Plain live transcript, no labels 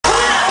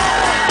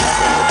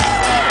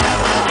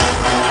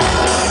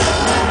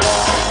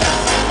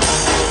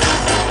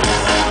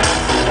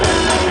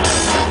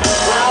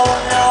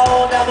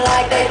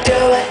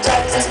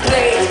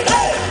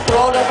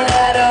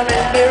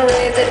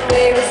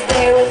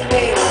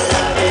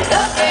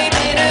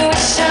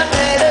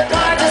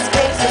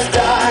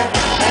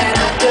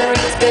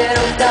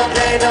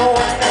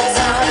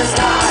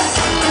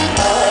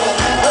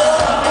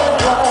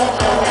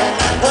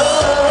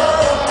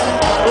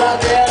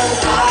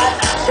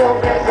show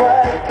me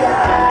what I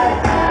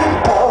got.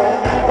 Oh,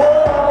 oh,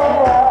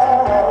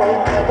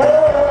 oh,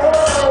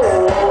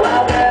 oh,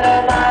 I'll get a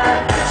mind,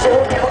 show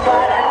me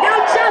what I got. Now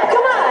jump,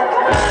 come on!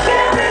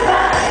 Give me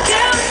mine,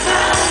 give me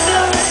mine,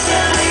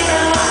 give me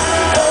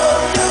mine,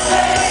 hold your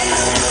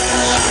face.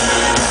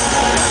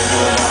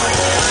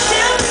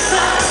 Give me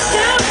mine,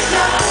 give me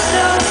mine,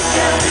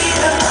 give me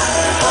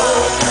mine,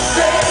 hold your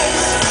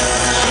face.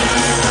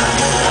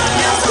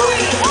 Now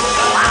scream!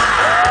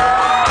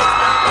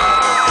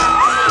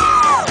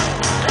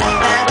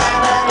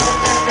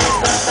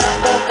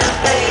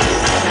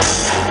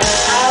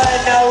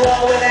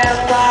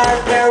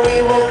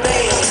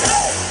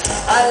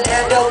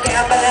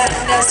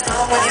 That's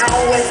not when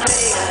you're with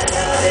me.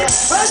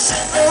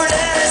 Russian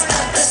roulette is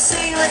not the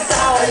same as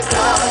how it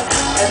comes.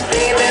 And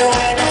baby,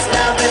 when it's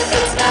love, if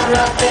it's not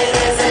rough, it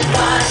isn't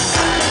fun.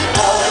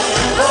 Oh,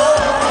 oh,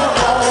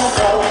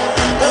 oh,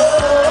 oh,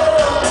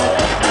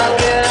 oh. I'll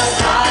get a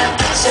mind,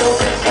 show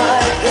me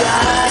what I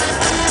got.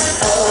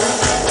 Oh,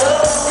 oh,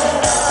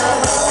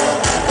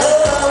 oh,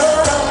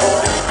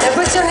 oh. Now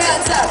put your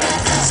hands up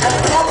and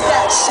pump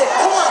that shit.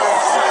 Come on.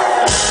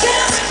 Give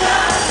me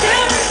five,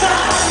 give me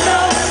five, no,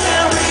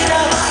 give me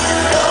the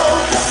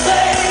hold the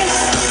face.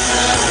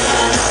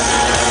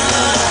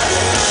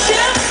 Give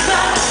me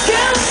five,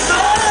 give me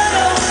five,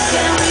 no,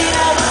 give me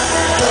the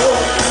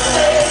hold the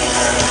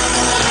face.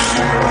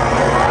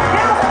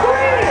 Now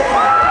scream!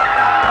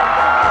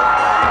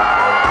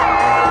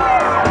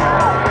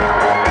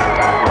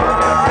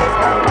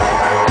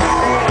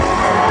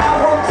 I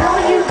won't tell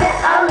you that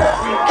I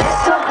love you, just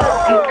to hug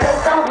you,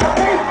 'cause I'm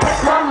loving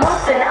with my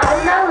muffin. I'm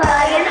not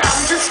lying,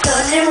 I'm just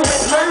gunning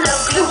with my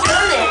love glue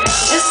gunning.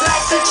 Just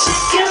like the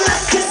chicken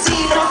like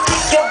casino,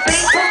 take your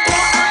bait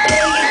before I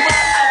pay you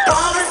out. I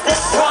promise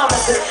this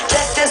promises.